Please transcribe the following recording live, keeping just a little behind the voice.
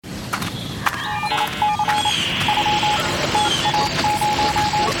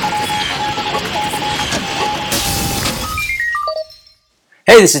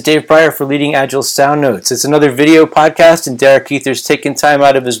Hey, this is Dave Pryor for Leading Agile Sound Notes. It's another video podcast, and Derek Ether's taking time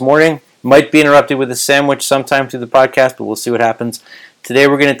out of his morning. Might be interrupted with a sandwich sometime through the podcast, but we'll see what happens. Today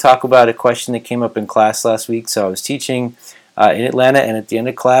we're going to talk about a question that came up in class last week. So I was teaching in Atlanta, and at the end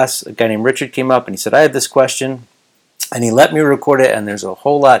of class, a guy named Richard came up, and he said, I have this question, and he let me record it, and there's a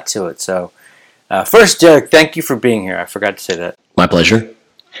whole lot to it. So first, Derek, thank you for being here. I forgot to say that. My pleasure.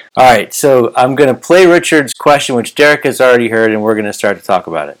 All right, so I'm going to play Richard's question, which Derek has already heard, and we're going to start to talk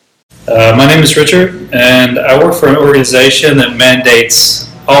about it. My name is Richard, and I work for an organization that mandates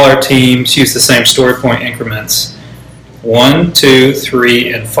all our teams use the same story point increments, 1, 2,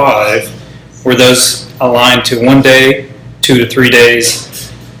 3, and 5, where those align to 1 day, 2 to 3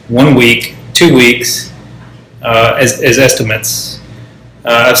 days, 1 week, 2 weeks as estimates.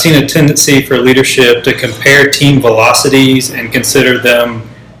 I've seen a tendency for leadership to compare team velocities and consider them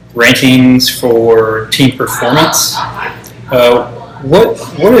rankings for team performance. What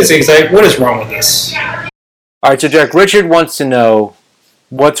is wrong with this? All right, so Derek, Richard wants to know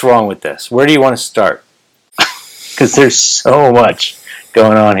what's wrong with this. Where do you want to start? Because there's so much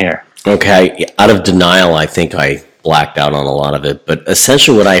going on here. Okay, out of denial, I think I blacked out on a lot of it, but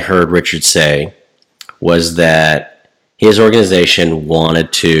essentially what I heard Richard say was that his organization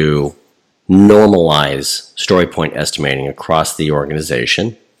wanted to normalize story point estimating across the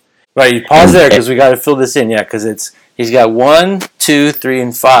organization. Right, you pause there because we got to fill this in. Yeah, because he's got 1, 2, 3,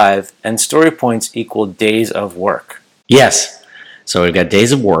 and 5, and story points equal days of work. Yes. So we've got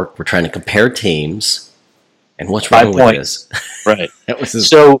days of work. We're trying to compare teams. And what's wrong with this? Right.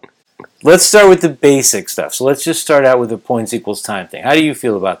 So let's start with the basic stuff. So let's just start out with the points equals time thing. How do you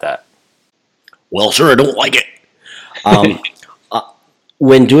feel about that? Well, sir, I don't like it.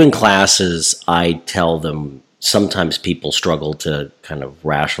 When doing classes, I tell them sometimes people struggle to kind of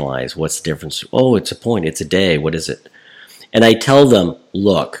rationalize what's the difference. Oh, it's a point. It's a day. What is it? And I tell them,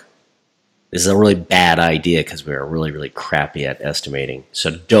 look, this is a really bad idea because we're really, really crappy at estimating.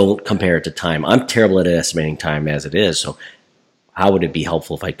 So don't compare it to time. I'm terrible at estimating time as it is. So how would it be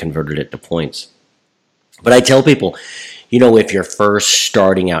helpful if I converted it to points? But I tell people, if you're first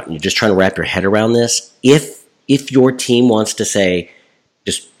starting out and you're just trying to wrap your head around this, if your team wants to say,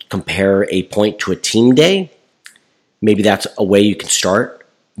 just compare a point to a team day, maybe that's a way you can start,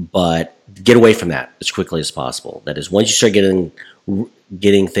 but get away from that as quickly as possible. That is, once you start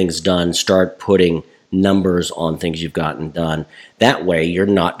getting things done, start putting numbers on things you've gotten done. That way, you're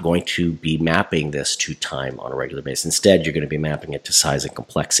not going to be mapping this to time on a regular basis. Instead, you're going to be mapping it to size and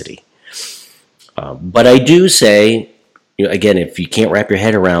complexity. But I do say, again, if you can't wrap your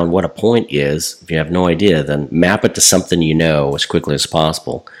head around what a point is, if you have no idea, then map it to something you know as quickly as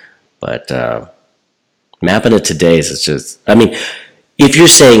possible. But mapping it to days is just, if you're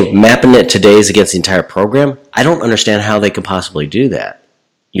saying mapping it to days against the entire program, I don't understand how they could possibly do that.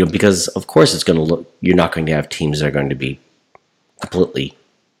 Because of course it's going to look, you're not going to have teams that are going to be completely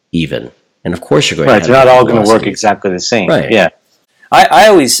even. And of course you're going to have... Right, they're not all going to work exactly the same. Right. Yeah. I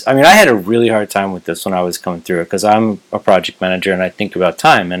had a really hard time with this when I was coming through it because I'm a project manager and I think about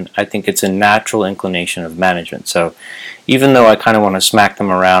time, and I think it's a natural inclination of management. So even though I kind of want to smack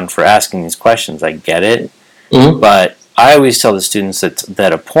them around for asking these questions, I get it. Mm-hmm. But I always tell the students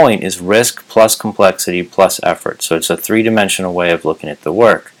that a point is risk plus complexity plus effort. So it's a three-dimensional way of looking at the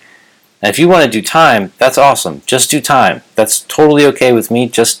work. And if you want to do time, that's awesome. Just do time. That's totally okay with me.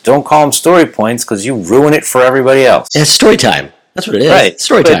 Just don't call them story points because you ruin it for everybody else. It's story time. That's what it is. Right.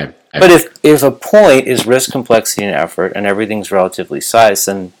 Story time. But if a point is risk, complexity, and effort, and everything's relatively sized,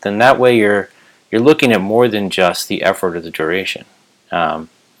 then that way you're looking at more than just the effort or the duration.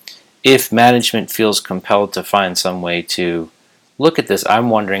 If management feels compelled to find some way to look at this, I'm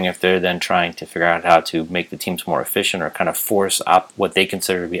wondering if they're then trying to figure out how to make the teams more efficient or kind of force what they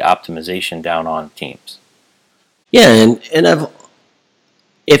consider to be optimization down on teams. Yeah, and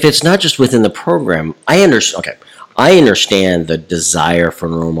if it's not just within the program, I understand the desire for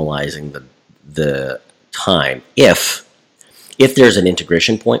normalizing the time. If there's an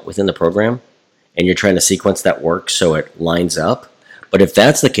integration point within the program and you're trying to sequence that work so it lines up, but if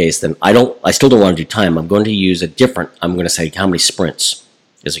that's the case, then I still don't want to do time. I'm going to use I'm going to say, how many sprints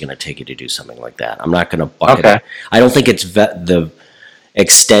is it going to take you to do something like that? I'm not going to bucket it. I don't think it's the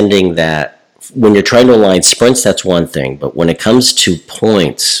extending that. When you're trying to align sprints, that's one thing. But when it comes to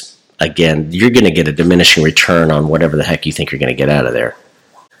points, again, you're going to get a diminishing return on whatever the heck you think you're going to get out of there.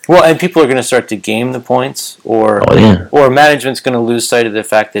 Well, and people are going to start to game the points, or management's going to lose sight of the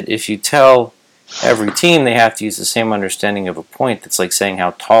fact that if you tell every team they have to use the same understanding of a point, that's like saying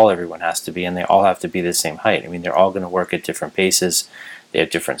how tall everyone has to be, and they all have to be the same height. They're all going to work at different paces. They have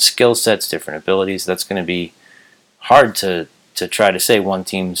different skill sets, different abilities. That's going to be hard to to try to say one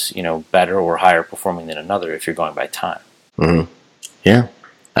team's better or higher performing than another if you're going by time. Mm-hmm. Yeah,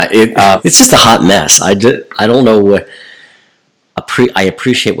 it's just a hot mess. I don't know what. I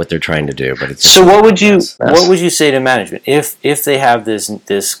appreciate what they're trying to do, but it's just so. What would you say to management if they have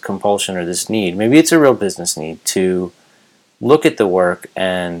this compulsion or this need? Maybe it's a real business need to look at the work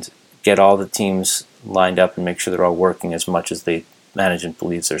and get all the teams lined up and make sure they're all working as much as the management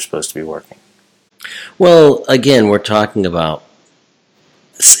believes they're supposed to be working. Well, again, we're talking about.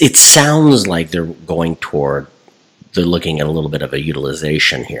 It sounds like they're looking at a little bit of a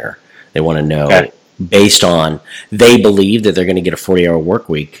utilization here. They want to know. Okay. Based on they believe that they're going to get a 40-hour work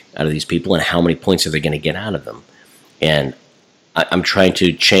week out of these people, and how many points are they going to get out of them? And I'm trying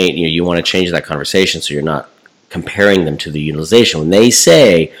to change. You want to change that conversation so you're not comparing them to the utilization. When they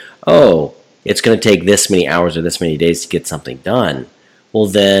say, "Oh, it's going to take this many hours or this many days to get something done," well,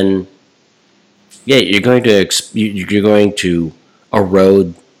 then, yeah, you're going to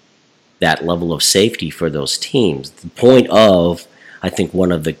erode that level of safety for those teams. The point of, I think,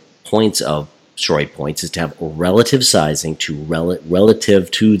 one of the points of Steroid points is to have relative sizing to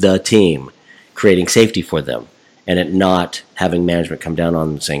relative to the team, creating safety for them, and it not having management come down on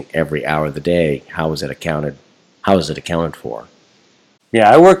them saying every hour of the day, how is it accounted for?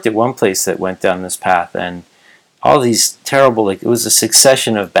 Yeah, I worked at one place that went down this path, and all these terrible, it was a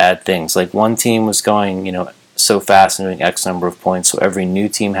succession of bad things. Like one team was going, so fast and doing X number of points, so every new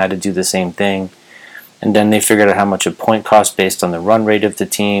team had to do the same thing, and then they figured out how much a point cost based on the run rate of the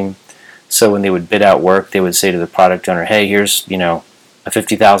team. So when they would bid out work, they would say to the product owner, hey, here's, a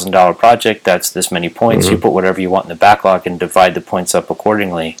 $50,000 project. That's this many points. Mm-hmm. You put whatever you want in the backlog and divide the points up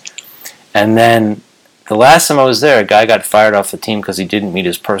accordingly. And then the last time I was there, a guy got fired off the team because he didn't meet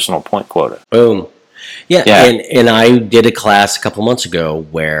his personal point quota. Boom. Yeah. And I did a class a couple months ago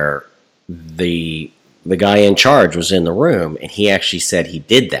where the guy in charge was in the room, and he actually said he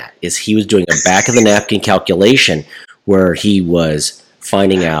did that. He was doing a back-of-the-napkin calculation where he was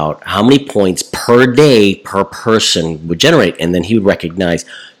finding out how many points per day per person would generate, and then he would recognize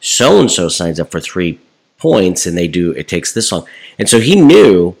so-and-so signs up for 3 points, and it takes this long. And so he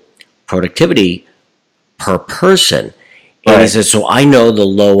knew productivity per person. And he said, so I know the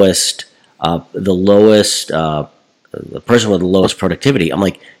person with the lowest productivity. I'm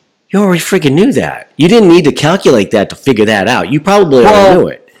like, you already freaking knew that. You didn't need to calculate that to figure that out. You probably already knew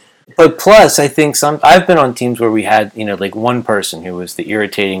it. But plus, I think I've been on teams where we had, one person who was the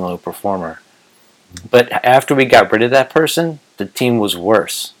irritating low performer. But after we got rid of that person, the team was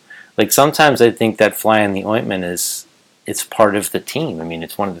worse. Sometimes I think that fly in the ointment it's part of the team. I mean,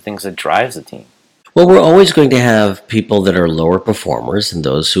 it's one of the things that drives the team. Well, we're always going to have people that are lower performers and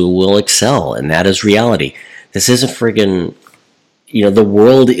those who will excel, and that is reality. This isn't friggin', the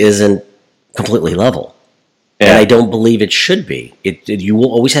world isn't completely level. And I don't believe it should be. You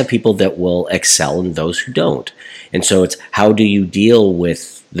will always have people that will excel and those who don't. And so it's how do you deal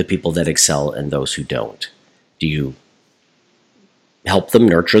with the people that excel and those who don't? Do you help them,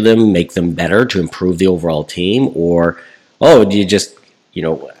 nurture them, make them better to improve the overall team? Or, do you just,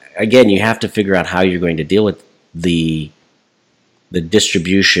 again, you have to figure out how you're going to deal with the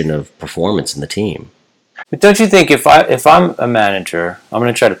distribution of performance in the team. But don't you think if I'm a manager, I'm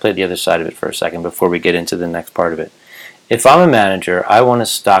going to try to play the other side of it for a second before we get into the next part of it. If I'm a manager, I want to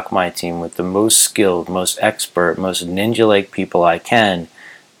stock my team with the most skilled, most expert, most ninja-like people I can,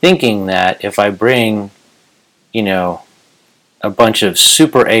 thinking that if I bring, a bunch of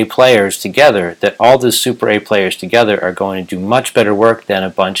super A players together, that all those super A players together are going to do much better work than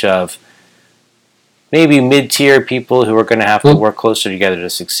a bunch of maybe mid-tier people who are going to have to work closer together to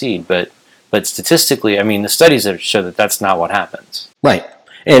succeed. But statistically, I mean, the studies show that that's not what happens. Right.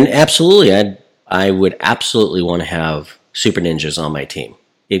 And absolutely, I would absolutely want to have super ninjas on my team.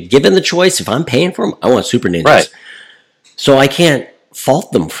 Given the choice, if I'm paying for them, I want super ninjas. Right. So I can't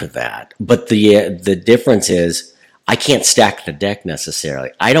fault them for that. But the difference is I can't stack the deck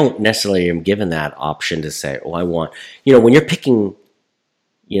necessarily. I don't necessarily am given that option to say, I want, when you're picking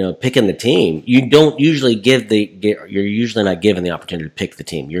the team, you don't usually you're usually not given the opportunity to pick the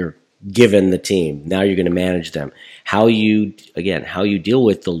team. You're given the team. Now you're going to manage them. How you deal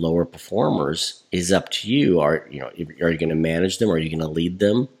with the lower performers is up to you. Are you going to manage them? Are you going to lead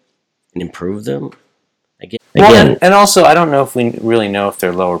them and improve them? Again, and also I don't know if we really know if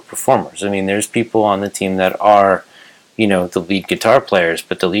they're lower performers. I mean, there's people on the team that are, the lead guitar players,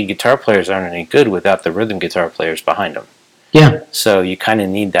 but the lead guitar players aren't any good without the rhythm guitar players behind them. Yeah. So you kind of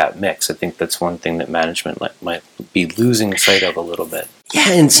need that mix. I think that's one thing that management might be losing sight of a little bit.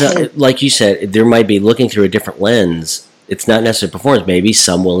 Yeah, and so, like you said, there might be looking through a different lens. It's not necessarily performance. Maybe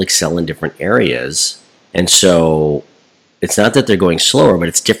some will excel in different areas. And so It's not that they're going slower, but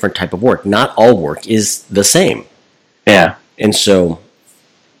it's different type of work. Not all work is the same. Yeah. And so,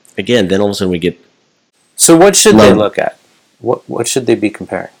 again, then all of a sudden we get... So what should they look at? What should they be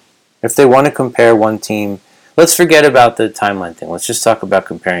comparing? If they want to compare one team, let's forget about the timeline thing. Let's just talk about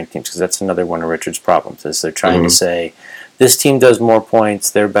comparing teams, because that's another one of Richard's problems, is they're trying to say, this team does more points,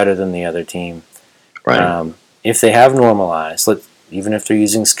 they're better than the other team. Right. If they have normalized, even if they're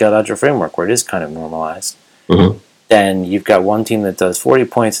using Scale Agile Framework, where it is kind of normalized, then you've got one team that does 40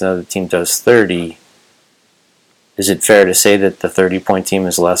 points, another team does 30. Is it fair to say that the 30-point team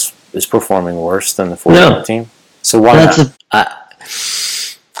is performing worse than the 40-point team? So why not?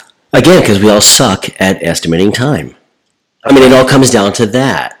 Again, because we all suck at estimating time. I mean, it all comes down to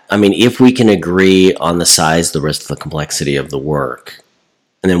that. I mean, if we can agree on the size, the risk, the complexity of the work,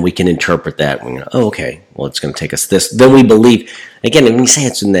 and then we can interpret that, and we go, oh, okay, well, it's going to take us this. Then we believe, again, when you say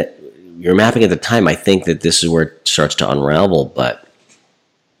it's in that you're mapping at the time, I think that this is where it starts to unravel, but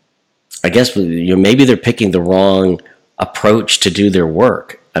I guess maybe they're picking the wrong approach to do their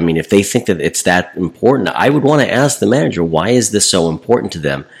work. I mean, if they think that it's that important, I would want to ask the manager, why is this so important to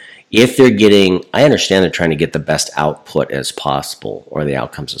them? If they're getting, I understand they're trying to get the best output as possible or the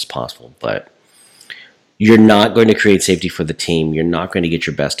outcomes as possible, but you're not going to create safety for the team. You're not going to get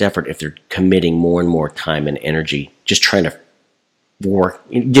your best effort if they're committing more and more time and energy just trying to work,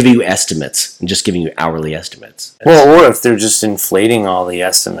 giving you estimates and just giving you hourly estimates. Well, or if they're just inflating all the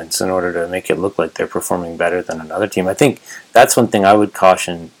estimates in order to make it look like they're performing better than another team. I think that's one thing I would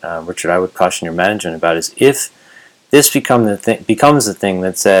caution, Richard, I would caution your management about, is if this becomes the thing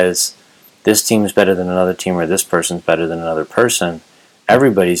that says this team is better than another team or this person's better than another person,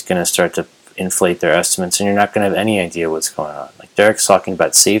 everybody's going to start to inflate their estimates, and you're not going to have any idea what's going on. Like Derek's talking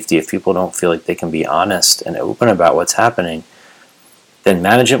about safety. If people don't feel like they can be honest and open about what's happening, then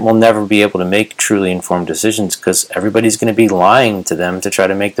management will never be able to make truly informed decisions, because everybody's going to be lying to them to try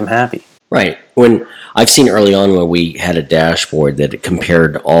to make them happy. Right. When I've seen early on where we had a dashboard that it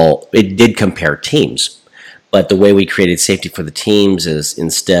did compare teams, but the way we created safety for the teams is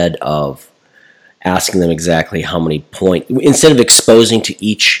instead of asking them exactly how many points, instead of exposing to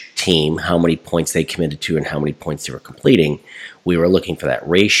each team how many points they committed to and how many points they were completing, we were looking for that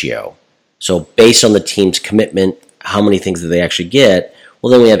ratio. So based on the team's commitment, how many things did they actually get?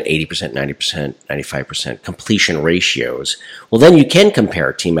 Well, then we have 80%, 90%, 95% completion ratios. Well, then you can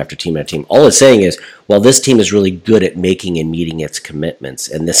compare team after team after team. All it's saying is, well, this team is really good at making and meeting its commitments,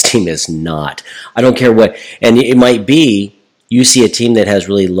 and this team is not. I don't care what. And it might be you see a team that has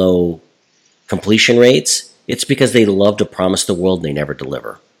really low completion rates. It's because they love to promise the world and they never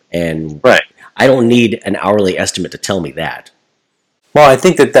deliver. And right. I don't need an hourly estimate to tell me that. Well, I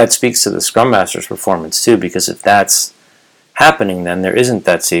think that speaks to the Scrum Master's performance too, because if that's happening, then there isn't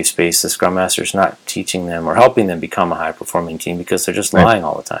that safe space. The Scrum Master's not teaching them or helping them become a high-performing team, because they're just lying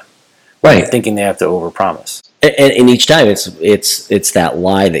all the time. Right. Thinking they have to overpromise. And each time it's that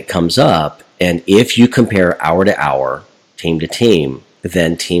lie that comes up. And if you compare hour to hour, team to team,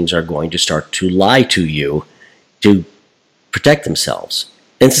 then teams are going to start to lie to you to protect themselves.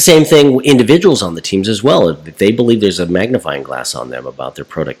 And it's the same thing with individuals on the teams as well. If they believe there's a magnifying glass on them about their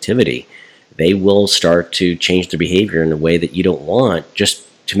productivity, they will start to change their behavior in a way that you don't want, just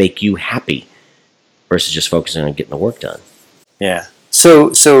to make you happy versus just focusing on getting the work done. Yeah.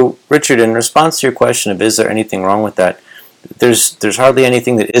 So Richard, in response to your question of is there anything wrong with that, there's hardly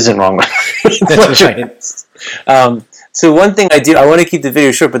anything that isn't wrong with it. That's right. So one thing I want to keep the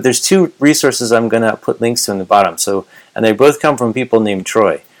video short, but there's two resources I'm going to put links to in the bottom. And they both come from people named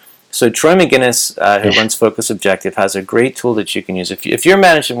Troy. So Troy McGinnis, who runs Focus Objective, has a great tool that you can use. If your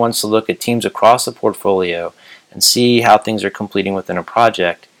management wants to look at teams across the portfolio and see how things are completing within a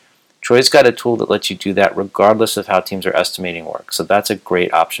project, Troy's got a tool that lets you do that regardless of how teams are estimating work. So that's a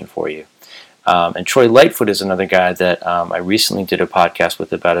great option for you. And Troy Lightfoot is another guy that I recently did a podcast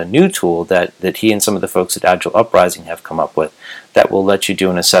with about a new tool that he and some of the folks at Agile Uprising have come up with that will let you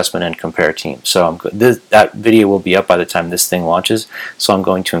do an assessment and compare teams. So that video will be up by the time this thing launches, so I'm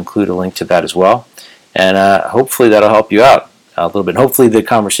going to include a link to that as well. And hopefully that'll help you out a little bit. Hopefully the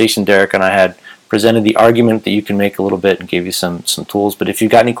conversation Derek and I had presented the argument that you can make a little bit and gave you some tools. But if you've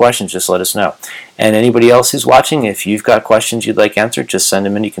got any questions, just let us know. And anybody else who's watching, if you've got questions you'd like answered, just send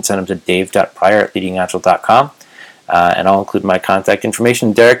them in. You can send them to dave.pryor@leadingagile.com, and I'll include my contact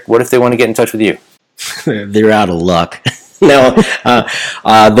information. Derek, what if they want to get in touch with you? They're out of luck. No,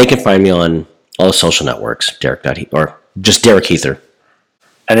 they can find me on all the social networks, or just Derek Heather.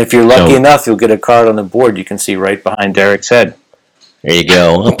 And if you're lucky enough, you'll get a card on the board you can see right behind Derek's head. There you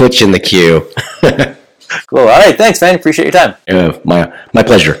go. I'll put you in the queue. Cool. All right. Thanks, man. Appreciate your time. My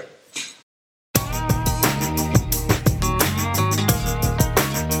pleasure.